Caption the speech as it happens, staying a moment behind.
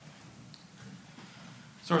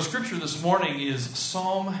So our scripture this morning is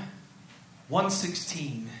Psalm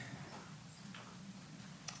 116.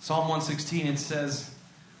 Psalm 116, it says,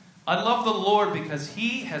 I love the Lord because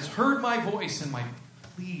He has heard my voice and my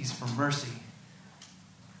pleas for mercy.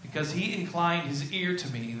 Because He inclined His ear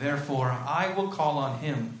to me, therefore I will call on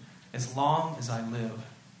Him as long as I live.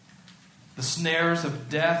 The snares of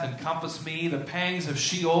death encompassed me, the pangs of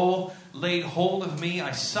Sheol laid hold of me.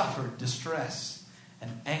 I suffered distress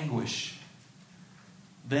and anguish.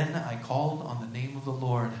 Then I called on the name of the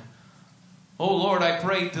Lord. O Lord, I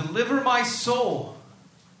pray, deliver my soul.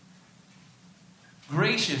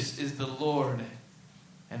 Gracious is the Lord,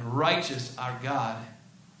 and righteous our God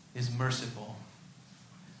is merciful.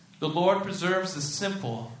 The Lord preserves the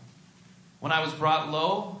simple. When I was brought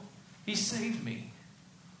low, He saved me.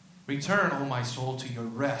 Return, O my soul, to your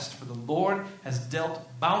rest, for the Lord has dealt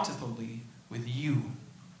bountifully with you.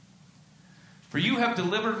 For you have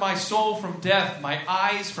delivered my soul from death, my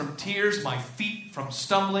eyes from tears, my feet from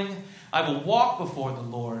stumbling. I will walk before the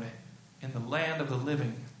Lord in the land of the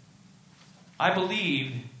living. I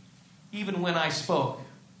believed, even when I spoke,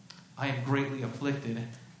 I am greatly afflicted.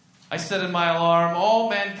 I said in my alarm, all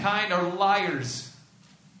mankind are liars.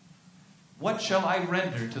 What shall I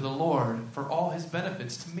render to the Lord for all His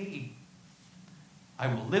benefits to me? I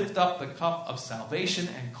will lift up the cup of salvation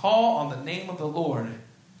and call on the name of the Lord.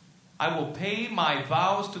 I will pay my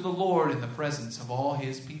vows to the Lord in the presence of all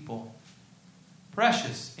His people.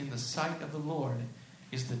 Precious in the sight of the Lord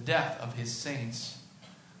is the death of His saints.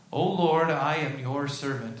 O Lord, I am your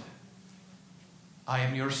servant. I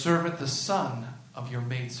am your servant, the son of your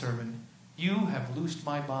maidservant. You have loosed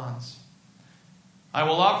my bonds. I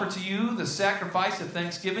will offer to you the sacrifice of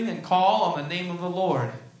thanksgiving and call on the name of the Lord.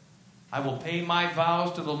 I will pay my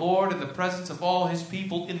vows to the Lord in the presence of all His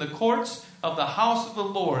people, in the courts of the house of the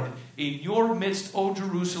Lord. In your midst, O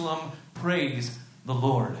Jerusalem, praise the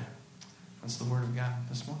Lord. That's the word of God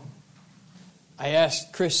this morning. I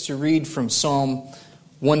asked Chris to read from Psalm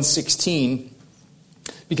 116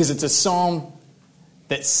 because it's a psalm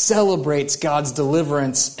that celebrates God's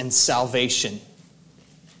deliverance and salvation.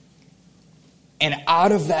 And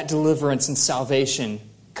out of that deliverance and salvation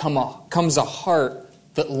comes a heart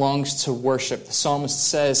that longs to worship. The psalmist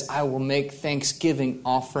says, I will make thanksgiving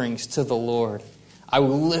offerings to the Lord. I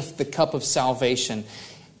will lift the cup of salvation.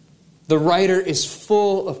 The writer is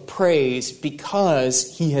full of praise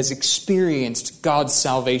because he has experienced God's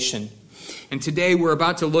salvation. And today we're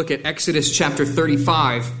about to look at Exodus chapter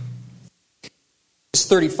 35. Exodus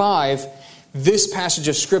 35, this passage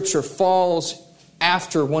of Scripture falls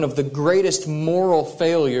after one of the greatest moral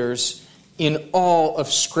failures in all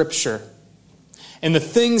of Scripture. And the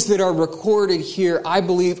things that are recorded here, I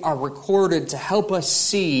believe, are recorded to help us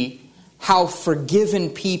see how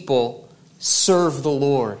forgiven people serve the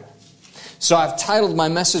Lord. So I've titled my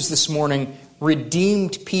message this morning,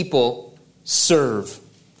 Redeemed People Serve.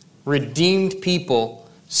 Redeemed people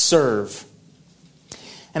serve.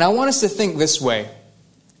 And I want us to think this way.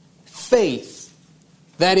 Faith,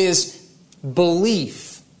 that is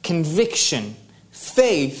belief, conviction,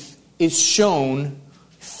 faith is shown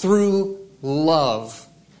through love.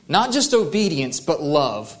 Not just obedience, but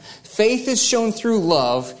love. Faith is shown through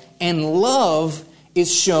love, and love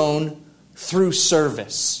is shown through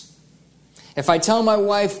service. If I tell my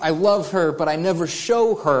wife I love her, but I never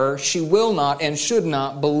show her, she will not and should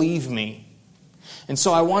not believe me. And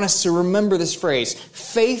so I want us to remember this phrase.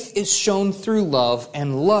 Faith is shown through love,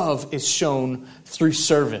 and love is shown through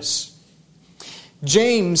service.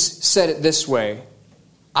 James said it this way,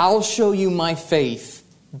 I'll show you my faith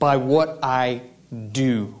by what I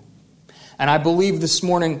do. And I believe this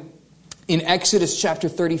morning in Exodus chapter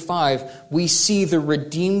 35, we see the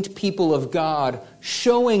redeemed people of God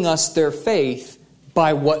showing us their faith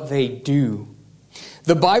by what they do.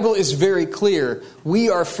 The Bible is very clear. We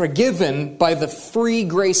are forgiven by the free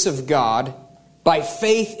grace of God, by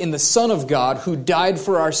faith in the Son of God who died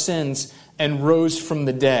for our sins and rose from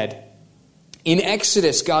the dead. In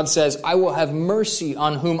Exodus, God says, I will have mercy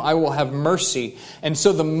on whom I will have mercy. And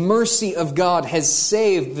so the mercy of God has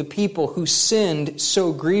saved the people who sinned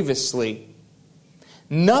so grievously.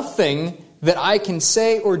 Nothing that I can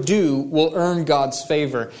say or do will earn God's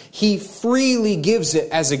favor. He freely gives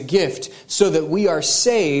it as a gift so that we are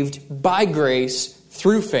saved by grace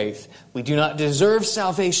through faith. We do not deserve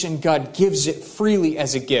salvation. God gives it freely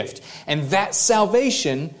as a gift. And that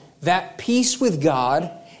salvation, that peace with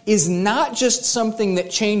God, is not just something that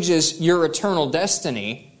changes your eternal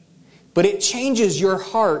destiny, but it changes your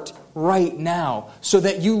heart right now so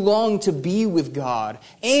that you long to be with God.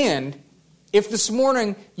 And If this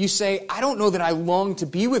morning you say, I don't know that I long to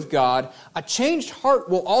be with God, a changed heart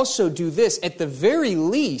will also do this. At the very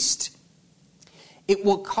least, it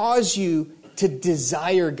will cause you to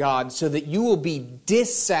desire God so that you will be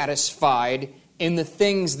dissatisfied in the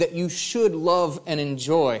things that you should love and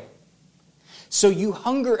enjoy. So you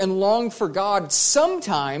hunger and long for God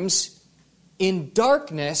sometimes in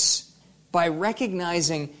darkness by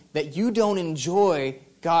recognizing that you don't enjoy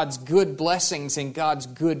God's good blessings and God's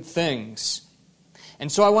good things.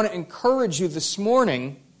 And so I want to encourage you this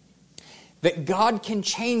morning that God can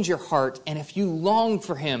change your heart, and if you long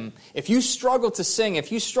for Him, if you struggle to sing,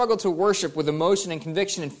 if you struggle to worship with emotion and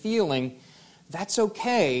conviction and feeling, that's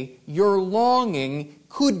okay. Your longing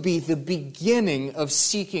could be the beginning of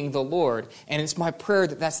seeking the Lord. And it's my prayer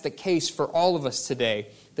that that's the case for all of us today,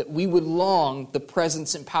 that we would long the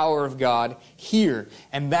presence and power of God here.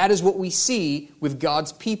 And that is what we see with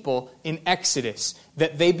God's people in Exodus,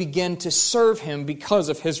 that they begin to serve Him because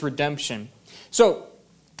of His redemption. So,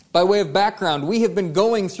 by way of background, we have been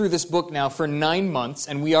going through this book now for 9 months,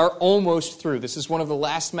 and we are almost through. This is one of the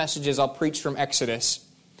last messages I'll preach from Exodus.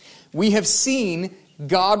 We have seen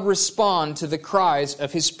God respond to the cries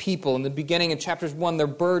of His people. In the beginning of chapters 1, their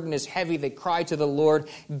burden is heavy. They cry to the Lord.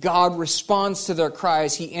 God responds to their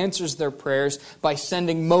cries. He answers their prayers by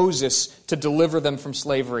sending Moses to deliver them from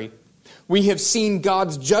slavery. We have seen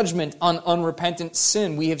God's judgment on unrepentant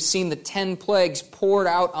sin. We have seen the 10 plagues poured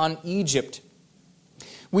out on Egypt.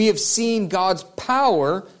 We have seen God's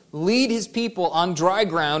power lead His people on dry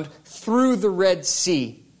ground through the Red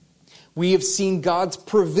Sea. We have seen God's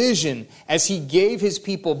provision as He gave His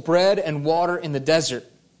people bread and water in the desert.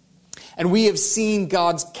 And we have seen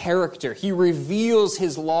God's character. He reveals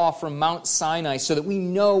His law from Mount Sinai so that we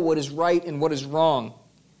know what is right and what is wrong.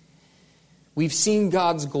 We've seen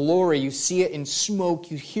God's glory. You see it in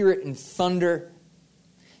smoke. You hear it in thunder.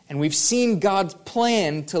 And we've seen God's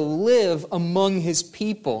plan to live among His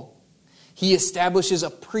people. He establishes a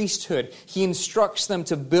priesthood. He instructs them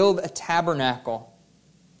to build a tabernacle.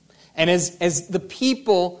 And as the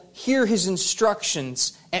people hear His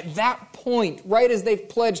instructions, at that point, right as they've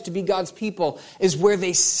pledged to be God's people, is where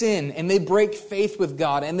they sin and they break faith with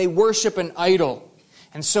God and they worship an idol.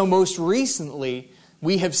 And so most recently,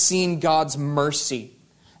 we have seen God's mercy.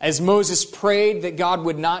 As Moses prayed that God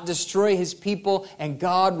would not destroy His people, and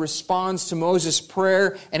God responds to Moses'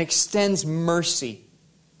 prayer and extends mercy.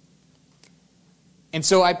 And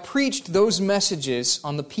so I preached those messages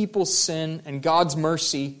on the people's sin and God's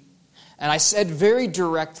mercy, and I said very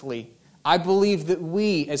directly, I believe that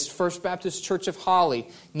we, as First Baptist Church of Holly,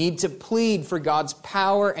 need to plead for God's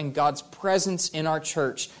power and God's presence in our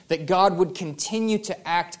church, that God would continue to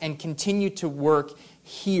act and continue to work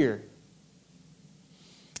here.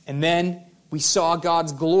 And then we saw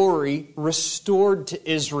God's glory restored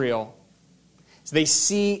to Israel. So they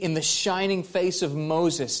see in the shining face of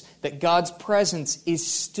Moses that God's presence is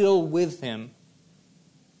still with him.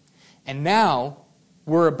 And now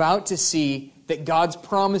we're about to see that God's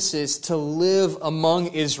promises to live among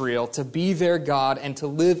Israel, to be their God and to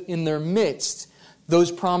live in their midst,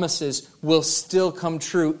 those promises will still come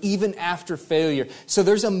true even after failure. So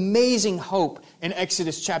there's amazing hope in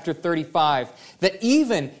Exodus chapter 35 that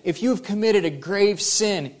even if you've committed a grave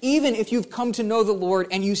sin, even if you've come to know the Lord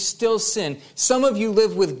and you still sin, some of you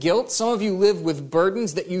live with guilt, some of you live with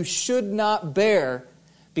burdens that you should not bear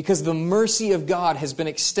because the mercy of God has been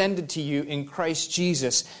extended to you in Christ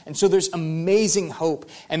Jesus. And so there's amazing hope.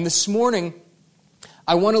 And this morning,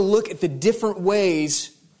 I want to look at the different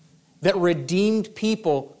ways that redeemed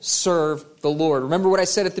people serve the Lord. Remember what I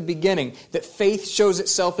said at the beginning, that faith shows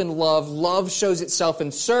itself in love, love shows itself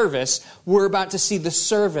in service. We're about to see the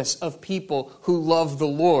service of people who love the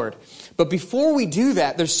Lord. But before we do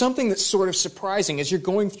that, there's something that's sort of surprising. As you're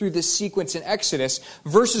going through this sequence in Exodus,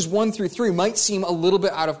 verses 1 through 3 might seem a little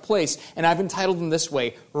bit out of place. And I've entitled them this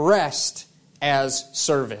way, Rest as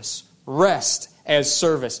Service. Rest as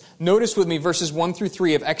service. Notice with me verses 1 through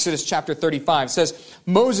 3 of Exodus chapter 35. It says,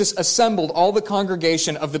 Moses assembled all the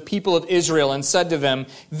congregation of the people of Israel and said to them,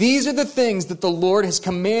 These are the things that the Lord has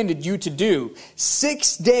commanded you to do.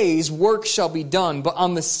 6 days work shall be done, but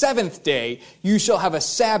on the 7th day you shall have a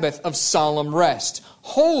Sabbath of solemn rest,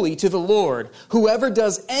 holy to the Lord. Whoever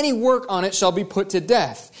does any work on it shall be put to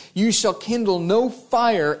death. You shall kindle no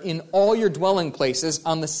fire in all your dwelling places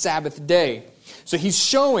on the Sabbath day. So he's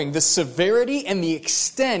showing the severity and the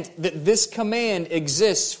extent that this command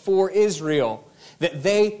exists for Israel, that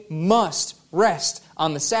they must rest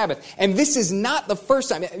on the Sabbath. And this is not the first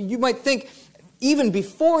time. You might think, Even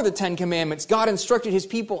before the Ten Commandments, God instructed his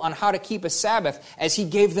people on how to keep a Sabbath as he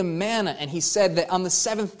gave them manna. And he said that on the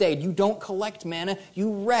seventh day, you don't collect manna,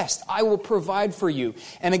 you rest. I will provide for you.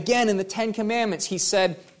 And again, in the Ten Commandments, he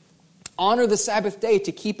said, honor the Sabbath day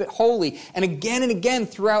to keep it holy. And again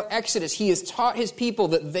throughout Exodus, he has taught his people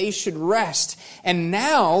that they should rest. And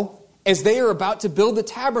now, as they are about to build the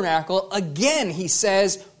tabernacle, again he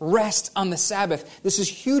says, rest on the Sabbath. This is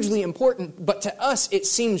hugely important, but to us it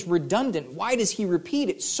seems redundant. Why does he repeat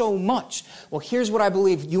it so much? Well, here's what I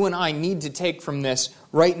believe you and I need to take from this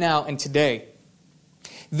right now and today.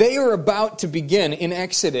 They are about to begin in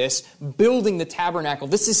Exodus building the tabernacle.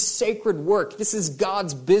 This is sacred work. This is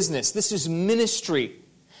God's business. This is ministry.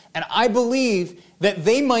 And I believe that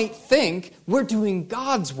they might think we're doing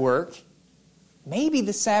God's work. Maybe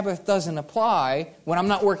the Sabbath doesn't apply when I'm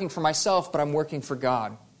not working for myself, but I'm working for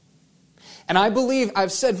God. And I believe,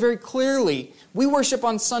 I've said very clearly, we worship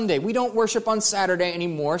on Sunday. We don't worship on Saturday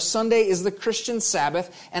anymore. Sunday is the Christian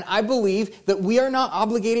Sabbath, and I believe that we are not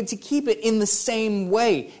obligated to keep it in the same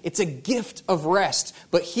way. It's a gift of rest.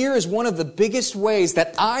 But here is one of the biggest ways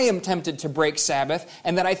that I am tempted to break Sabbath,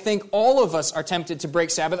 and that I think all of us are tempted to break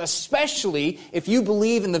Sabbath, especially if you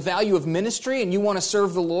believe in the value of ministry and you want to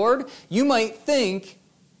serve the Lord. You might think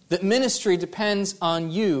that ministry depends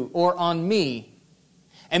on you or on me.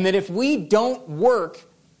 And that if we don't work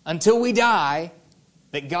until we die,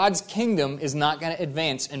 that God's kingdom is not going to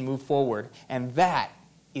advance and move forward. And that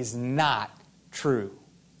is not true.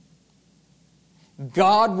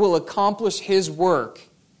 God will accomplish his work,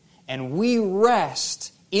 and we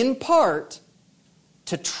rest in part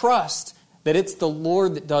to trust that it's the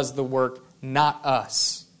Lord that does the work, not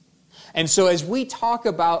us. And so as we talk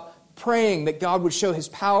about praying that God would show his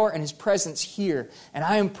power and his presence here. And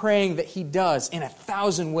I am praying that he does in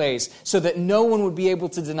 1,000 ways so that no one would be able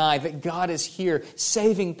to deny that God is here,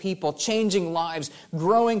 saving people, changing lives,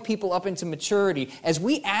 growing people up into maturity. As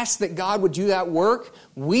we ask that God would do that work,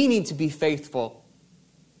 we need to be faithful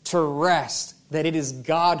to rest that it is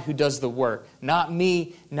God who does the work. Not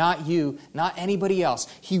me, not you, not anybody else.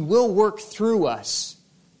 He will work through us.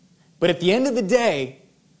 But at the end of the day,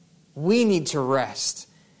 we need to rest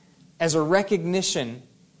as a recognition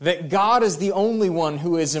that God is the only one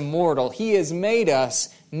who is immortal. He has made us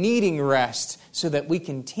needing rest so that we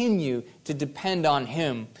continue to depend on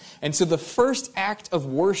him. And so the first act of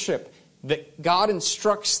worship that God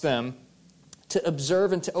instructs them to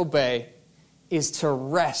observe and to obey is to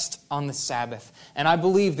rest on the Sabbath. And I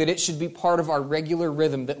believe that it should be part of our regular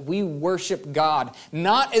rhythm, that we worship God,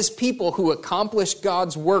 not as people who accomplish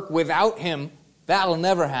God's work without him. That'll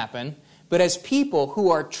never happen. But as people who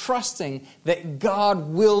are trusting that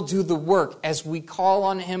God will do the work as we call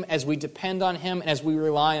on him, as we depend on him, and as we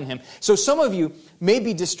rely on him. So some of you may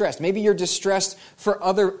be distressed. Maybe you're distressed for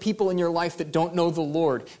other people in your life that don't know the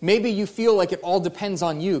Lord. Maybe you feel like it all depends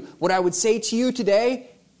on you. What I would say to you today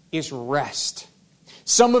is rest.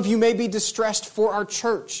 Some of you may be distressed for our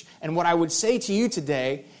church. And what I would say to you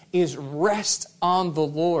today is rest on the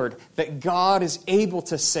Lord, that God is able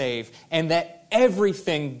to save, and that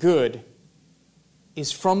everything good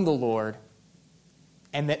is from the Lord,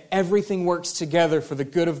 and that everything works together for the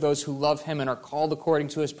good of those who love him and are called according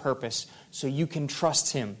to his purpose, so you can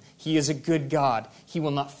trust him. He is a good God. He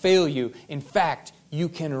will not fail you. In fact, you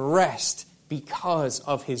can rest because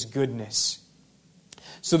of his goodness.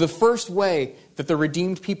 So the first way that the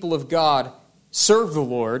redeemed people of God serve the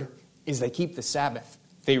Lord is they keep the Sabbath.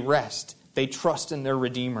 They rest. They trust in their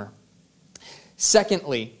Redeemer.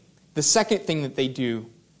 Secondly, the second thing that they do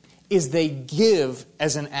is they give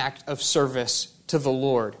as an act of service to the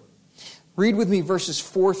Lord. Read with me verses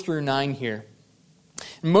 4 through 9 here.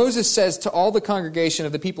 Moses says to all the congregation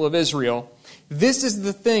of the people of Israel, "This is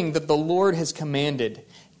the thing that the Lord has commanded.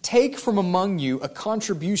 Take from among you a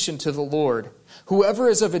contribution to the Lord. Whoever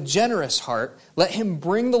is of a generous heart, let him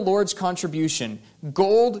bring the Lord's contribution,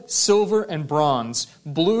 gold, silver, and bronze,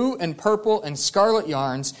 blue and purple and scarlet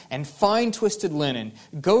yarns, and fine twisted linen,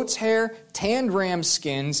 goat's hair, tanned ram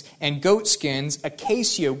skins, and goat skins,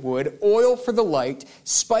 acacia wood, oil for the light,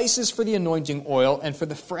 spices for the anointing oil, and for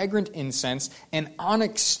the fragrant incense, and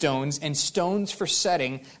onyx stones, and stones for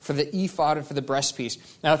setting, for the ephod and for the breastpiece."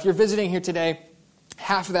 Now, if you're visiting here today,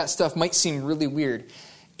 half of that stuff might seem really weird.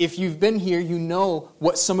 If you've been here, you know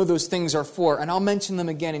what some of those things are for, and I'll mention them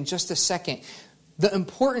again in just a second. The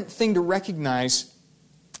important thing to recognize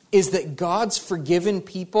is that God's forgiven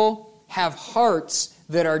people have hearts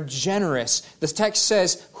that are generous. The text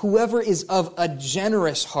says, whoever is of a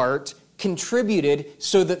generous heart contributed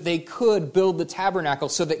so that they could build the tabernacle,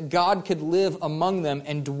 so that God could live among them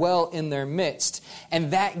and dwell in their midst.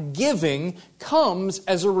 And that giving comes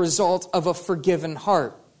as a result of a forgiven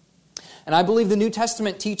heart. And I believe the New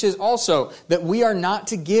Testament teaches also that we are not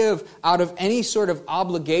to give out of any sort of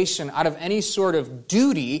obligation, out of any sort of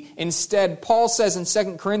duty. Instead, Paul says in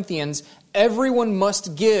 2 Corinthians, everyone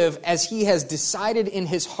must give as he has decided in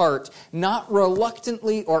his heart, not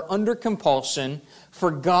reluctantly or under compulsion,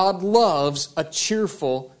 for God loves a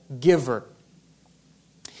cheerful giver.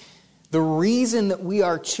 The reason that we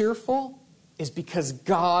are cheerful is because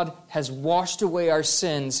God has washed away our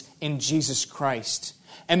sins in Jesus Christ.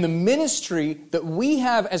 And the ministry that we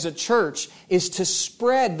have as a church is to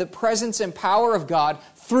spread the presence and power of God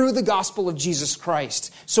through the gospel of Jesus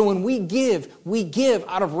Christ. So when we give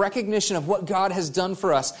out of recognition of what God has done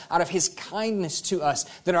for us, out of His kindness to us,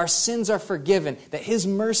 that our sins are forgiven, that His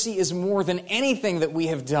mercy is more than anything that we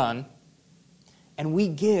have done. And we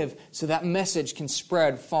give so that message can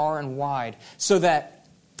spread far and wide. So that,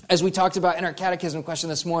 as we talked about in our catechism question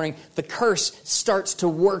this morning, the curse starts to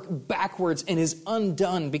work backwards and is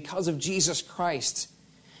undone because of Jesus Christ.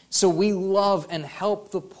 So we love and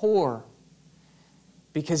help the poor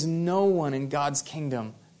because no one in God's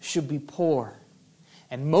kingdom should be poor.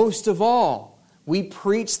 And most of all, we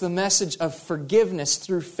preach the message of forgiveness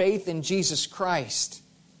through faith in Jesus Christ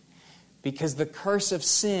because the curse of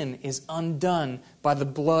sin is undone by the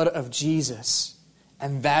blood of Jesus.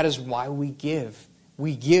 And that is why we give.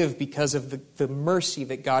 We give because of the mercy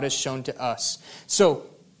that God has shown to us. So,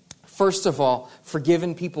 first of all,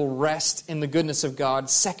 forgiven people rest in the goodness of God.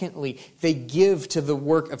 Secondly, they give to the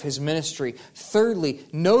work of His ministry. Thirdly,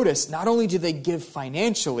 notice, not only do they give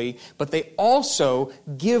financially, but they also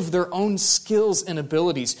give their own skills and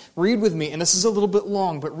abilities. Read with me, and this is a little bit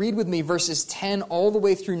long, but read with me verses 10 all the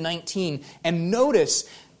way through 19, and notice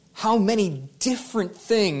how many different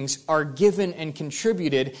things are given and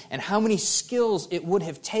contributed and how many skills it would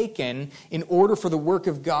have taken in order for the work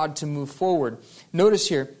of God to move forward. Notice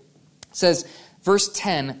here, it says, verse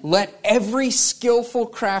 10, "Let every skillful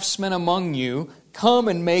craftsman among you come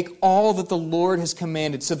and make all that the Lord has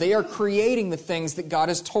commanded." So they are creating the things that God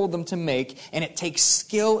has told them to make, and it takes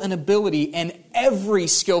skill and ability, and every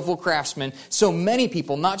skillful craftsman, so many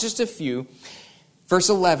people, not just a few. Verse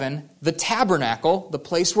 11, "The tabernacle," the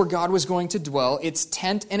place where God was going to dwell, its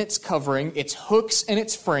tent and its covering, its hooks and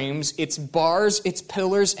its frames, its bars, its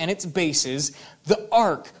pillars, and its bases, the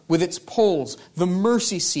ark with its poles, the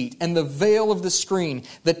mercy seat and the veil of the screen,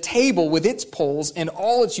 the table with its poles and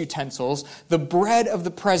all its utensils, the bread of the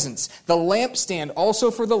presence, the lampstand also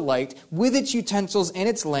for the light, with its utensils and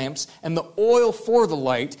its lamps, and the oil for the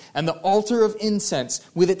light, and the altar of incense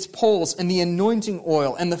with its poles, and the anointing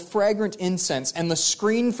oil, and the fragrant incense, and the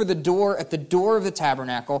screen for the door at the door of the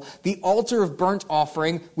tabernacle, the altar of burnt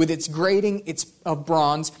offering with its grating of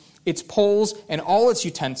bronze, its poles and all its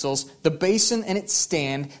utensils, the basin and its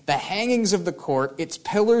stand, the hangings of the court, its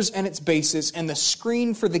pillars and its bases, and the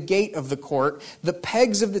screen for the gate of the court, the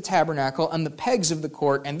pegs of the tabernacle and the pegs of the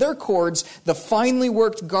court, and their cords, the finely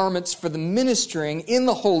worked garments for the ministering in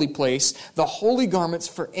the holy place, the holy garments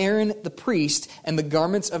for Aaron the priest, and the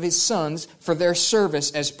garments of his sons for their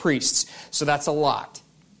service as priests." So that's a lot.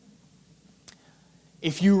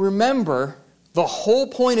 If you remember, the whole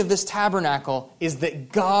point of this tabernacle is that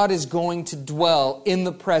God is going to dwell in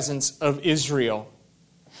the presence of Israel.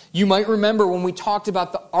 You might remember when we talked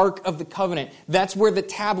about the Ark of the Covenant, that's where the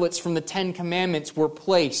tablets from the Ten Commandments were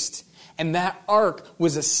placed. And that ark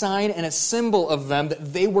was a sign and a symbol of them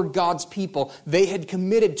that they were God's people. They had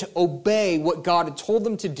committed to obey what God had told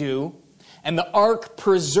them to do. And the ark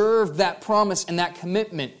preserved that promise and that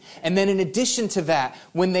commitment. And then in addition to that,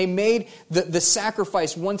 when they made the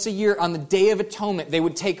sacrifice once a year on the Day of Atonement, they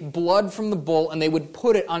would take blood from the bull and they would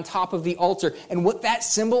put it on top of the altar. And what that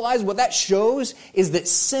symbolized, what that shows, is that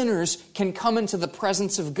sinners can come into the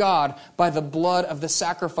presence of God by the blood of the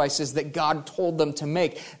sacrifices that God told them to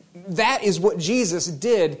make. That is what Jesus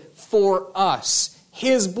did for us.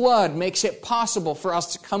 His blood makes it possible for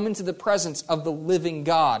us to come into the presence of the living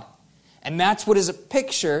God. And that's what is a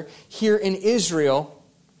picture here in Israel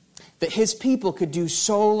that His people could do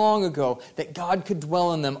so long ago, that God could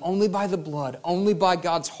dwell in them only by the blood, only by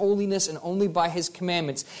God's holiness, and only by His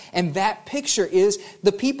commandments. And that picture is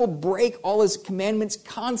the people break all His commandments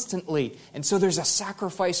constantly. And so there's a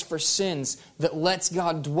sacrifice for sins that lets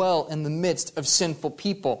God dwell in the midst of sinful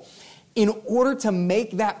people. In order to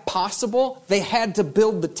make that possible, they had to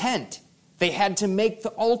build the tent. They had to make the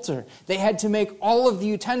altar. They had to make all of the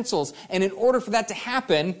utensils. And in order for that to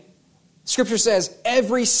happen, Scripture says,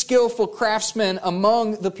 every skillful craftsman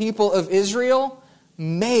among the people of Israel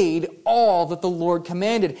made all that the Lord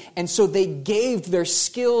commanded. And so they gave their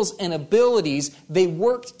skills and abilities. They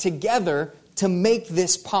worked together to make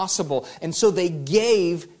this possible. And so they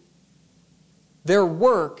gave their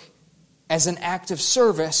work as an act of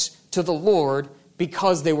service to the Lord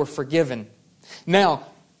because they were forgiven. Now,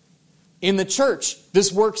 in the church,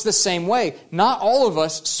 this works the same way. Not all of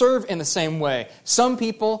us serve in the same way. Some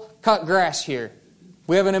people cut grass here.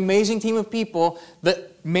 We have an amazing team of people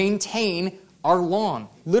that maintain our lawn,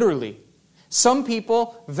 literally. Some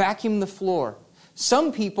people vacuum the floor.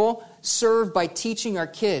 Some people serve by teaching our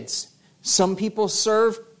kids. Some people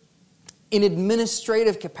serve in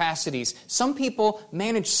administrative capacities. Some people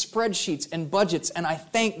manage spreadsheets and budgets, and I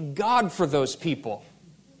thank God for those people.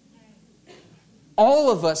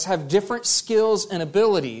 All of us have different skills and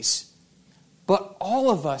abilities, but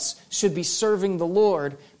all of us should be serving the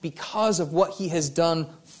Lord because of what He has done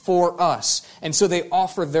for us. And so they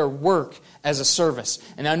offer their work as a service.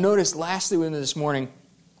 And now notice, lastly, within this morning,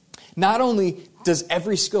 not only does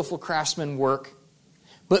every skillful craftsman work,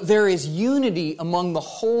 but there is unity among the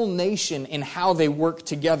whole nation in how they work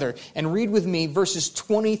together. And read with me verses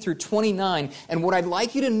 20 through 29. And what I'd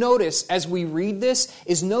like you to notice as we read this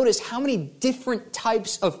is notice how many different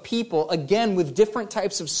types of people, again with different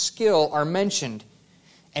types of skill, are mentioned.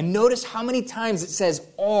 And notice how many times it says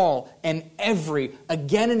all and every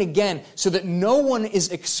again and again so that no one is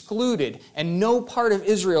excluded and no part of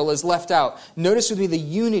Israel is left out. Notice with me the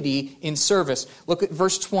unity in service. Look at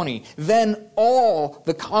verse 20. Then all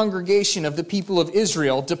the congregation of the people of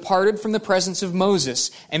Israel departed from the presence of Moses,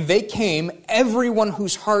 and they came, everyone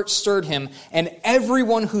whose heart stirred him, and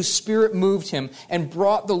everyone whose spirit moved him, and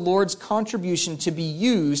brought the Lord's contribution to be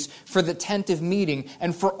used for the tent of meeting,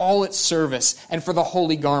 and for all its service, and for the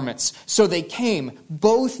holy garments. So they came,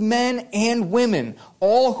 both men and women,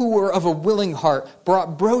 all who were of a willing heart,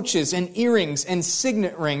 brought brooches and earrings and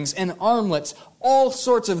signet rings and armlets, all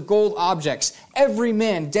sorts of gold objects, every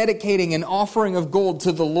man dedicating an offering of gold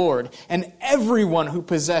to the Lord. And everyone who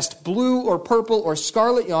possessed blue or purple or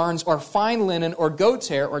scarlet yarns or fine linen or goat's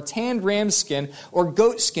hair or tanned ram's skin or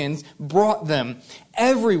goat skins brought them.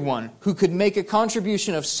 Everyone who could make a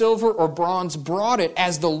contribution of silver or bronze brought it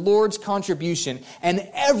as the Lord's contribution. And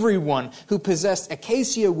everyone who possessed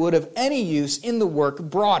acacia wood of any use in the work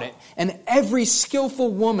brought it. And every skillful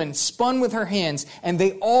woman spun with her hands, and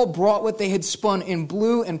they all brought what they had spun in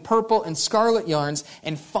blue and purple and scarlet yarns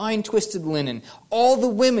and fine twisted linen. All the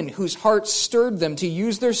women whose hearts stirred them to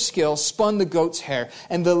use their skill spun the goat's hair.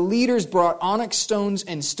 And the leaders brought onyx stones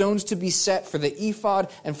and stones to be set for the ephod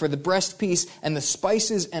and for the breastpiece, and the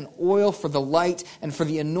spices and oil for the light, and for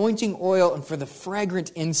the anointing oil, and for the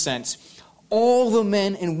fragrant incense. All the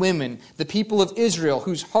men and women, the people of Israel,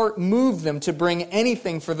 whose heart moved them to bring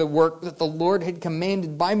anything for the work that the Lord had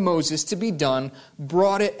commanded by Moses to be done,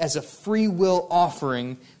 brought it as a free will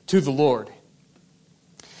offering to the Lord.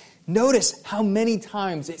 Notice how many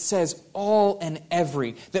times it says all and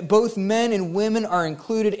every, that both men and women are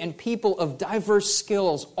included, and people of diverse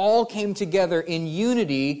skills all came together in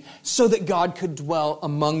unity so that God could dwell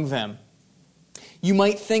among them. You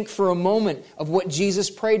might think for a moment of what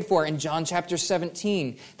Jesus prayed for in John chapter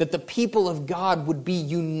 17, that the people of God would be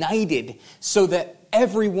united so that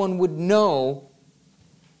everyone would know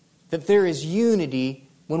that there is unity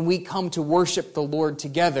when we come to worship the Lord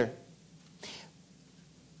together.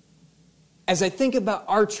 As I think about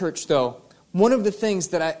our church, though, one of the things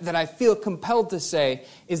that I feel compelled to say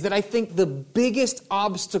is that I think the biggest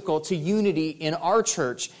obstacle to unity in our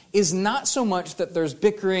church is not so much that there's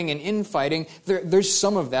bickering and infighting. There's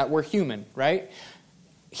some of that. We're human, right?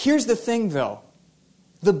 Here's the thing, though.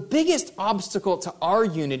 The biggest obstacle to our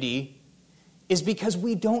unity is because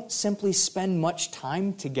we don't simply spend much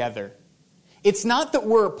time together. It's not that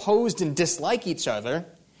we're opposed and dislike each other.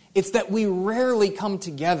 It's that we rarely come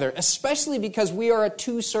together, especially because we are a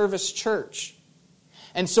two-service church.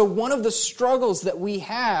 And so one of the struggles that we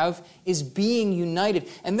have is being united.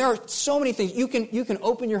 And there are so many things. You can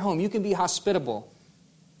open your home. You can be hospitable.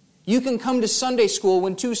 You can come to Sunday school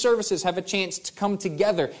when two services have a chance to come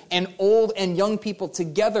together, and old and young people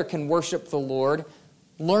together can worship the Lord,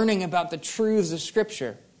 learning about the truths of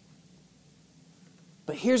Scripture.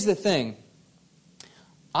 But here's the thing.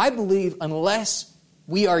 I believe unless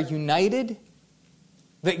we are united,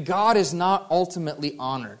 that God is not ultimately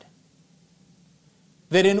honored.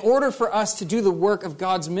 That in order for us to do the work of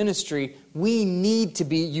God's ministry, we need to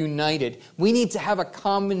be united. We need to have a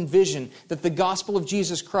common vision that the gospel of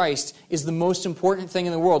Jesus Christ is the most important thing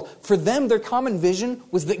in the world. For them, their common vision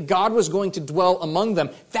was that God was going to dwell among them.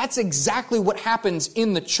 That's exactly what happens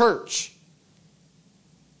in the church.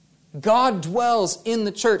 God dwells in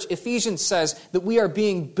the church. Ephesians says that we are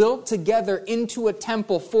being built together into a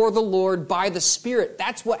temple for the Lord by the Spirit.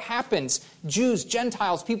 That's what happens. Jews,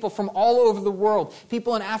 Gentiles, people from all over the world,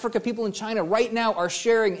 people in Africa, people in China, right now are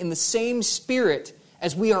sharing in the same Spirit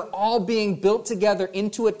as we are all being built together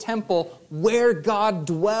into a temple where God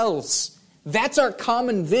dwells. That's our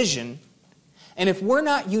common vision. And if we're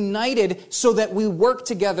not united so that we work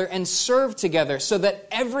together and serve together, so that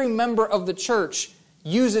every member of the church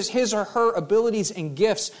uses his or her abilities and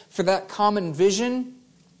gifts for that common vision,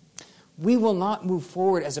 we will not move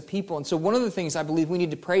forward as a people. And so one of the things I believe we need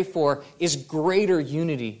to pray for is greater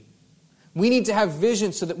unity. We need to have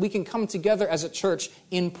vision so that we can come together as a church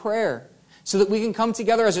in prayer, so that we can come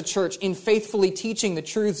together as a church in faithfully teaching the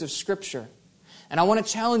truths of Scripture. And I want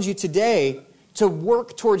to challenge you today to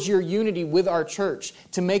work towards your unity with our church,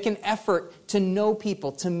 to make an effort to know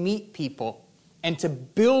people, to meet people, and to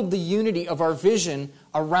build the unity of our vision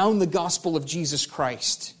around the gospel of Jesus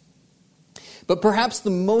Christ. But perhaps the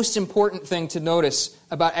most important thing to notice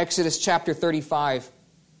about Exodus chapter 35,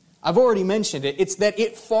 I've already mentioned it, it's that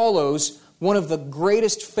it follows one of the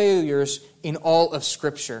greatest failures in all of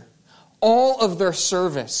Scripture. All of their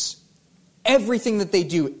service, everything that they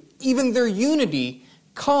do, even their unity,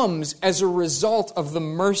 comes as a result of the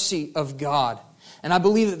mercy of God. And I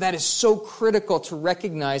believe that that is so critical to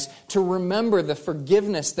recognize, to remember the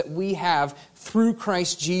forgiveness that we have through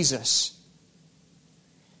Christ Jesus.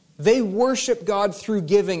 They worship God through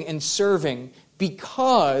giving and serving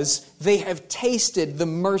because they have tasted the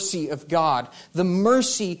mercy of God. The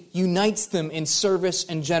mercy unites them in service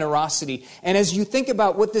and generosity. And as you think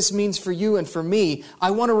about what this means for you and for me,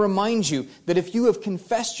 I want to remind you that if you have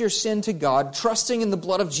confessed your sin to God, trusting in the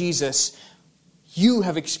blood of Jesus, you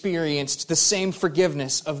have experienced the same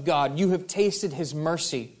forgiveness of God. You have tasted His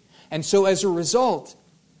mercy. And so as a result,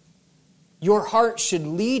 your heart should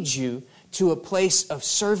lead you to a place of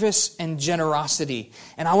service and generosity.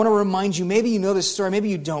 And I want to remind you, maybe you know this story, maybe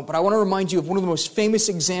you don't, but I want to remind you of one of the most famous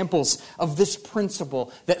examples of this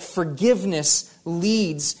principle, that forgiveness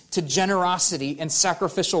leads to generosity and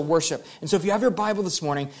sacrificial worship. And so if you have your Bible this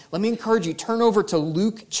morning, let me encourage you, turn over to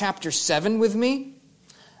Luke chapter 7 with me.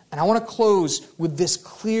 And I want to close with this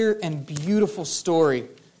clear and beautiful story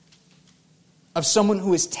of someone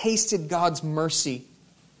who has tasted God's mercy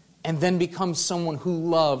and then becomes someone who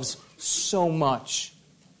loves so much.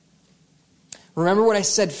 Remember what I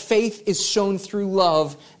said, faith is shown through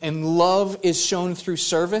love, and love is shown through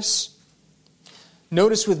service?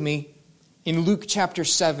 Notice with me in Luke chapter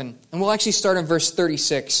 7, and we'll actually start in verse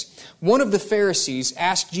 36. One of the Pharisees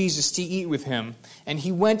asked Jesus to eat with him, and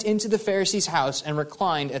he went into the Pharisee's house and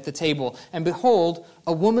reclined at the table. And behold,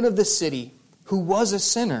 a woman of the city, who was a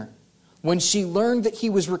sinner, when she learned that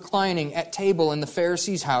he was reclining at table in the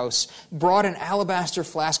Pharisee's house, brought an alabaster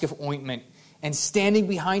flask of ointment, and standing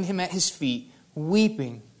behind him at his feet,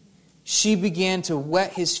 weeping, she began to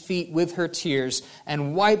wet his feet with her tears,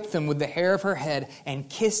 and wiped them with the hair of her head, and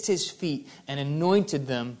kissed his feet, and anointed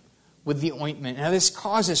them with the ointment. Now this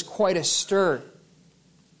causes quite a stir.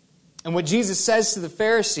 And what Jesus says to the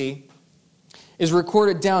Pharisee is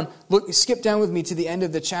recorded down. Look, skip down with me to the end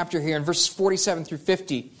of the chapter here in verses 47 through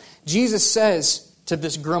 50. Jesus says to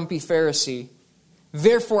this grumpy Pharisee,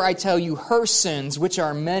 "Therefore I tell you, her sins, which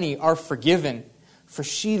are many, are forgiven, for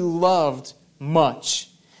she loved much.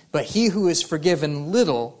 But he who is forgiven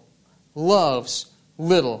little loves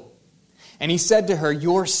little." And he said to her,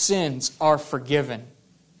 "Your sins are forgiven."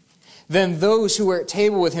 Then those who were at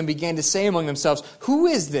table with him began to say among themselves, "Who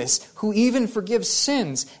is this who even forgives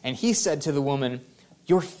sins?" And he said to the woman,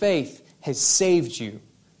 "Your faith has saved you.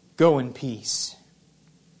 Go in peace."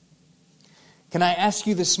 Can I ask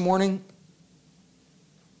you this morning,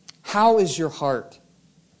 how is your heart?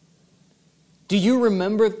 Do you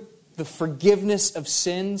remember the forgiveness of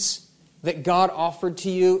sins that God offered to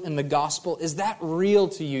you in the gospel? Is that real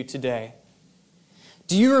to you today?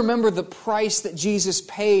 Do you remember the price that Jesus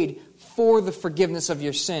paid for the forgiveness of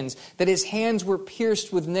your sins? That His hands were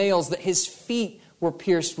pierced with nails, that His feet were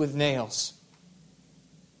pierced with nails.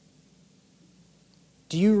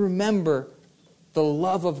 Do you remember the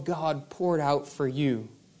love of God poured out for you?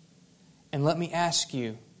 And let me ask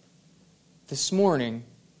you this morning,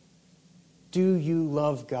 do you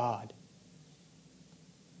love God?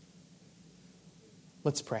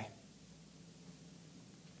 Let's pray.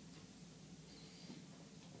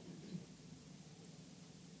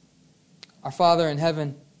 Our Father in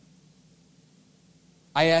heaven,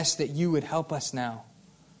 I ask that you would help us now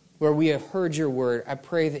where we have heard your word. I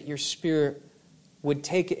pray that your Spirit would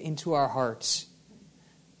take it into our hearts.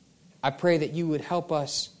 I pray that you would help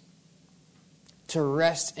us to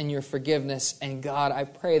rest in your forgiveness. And God, I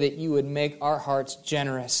pray that you would make our hearts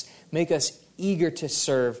generous, make us eager to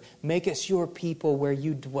serve, make us your people where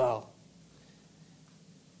you dwell.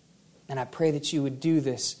 And I pray that you would do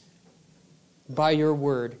this by your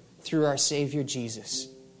word through our Savior Jesus.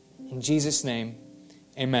 In Jesus' name,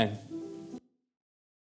 amen.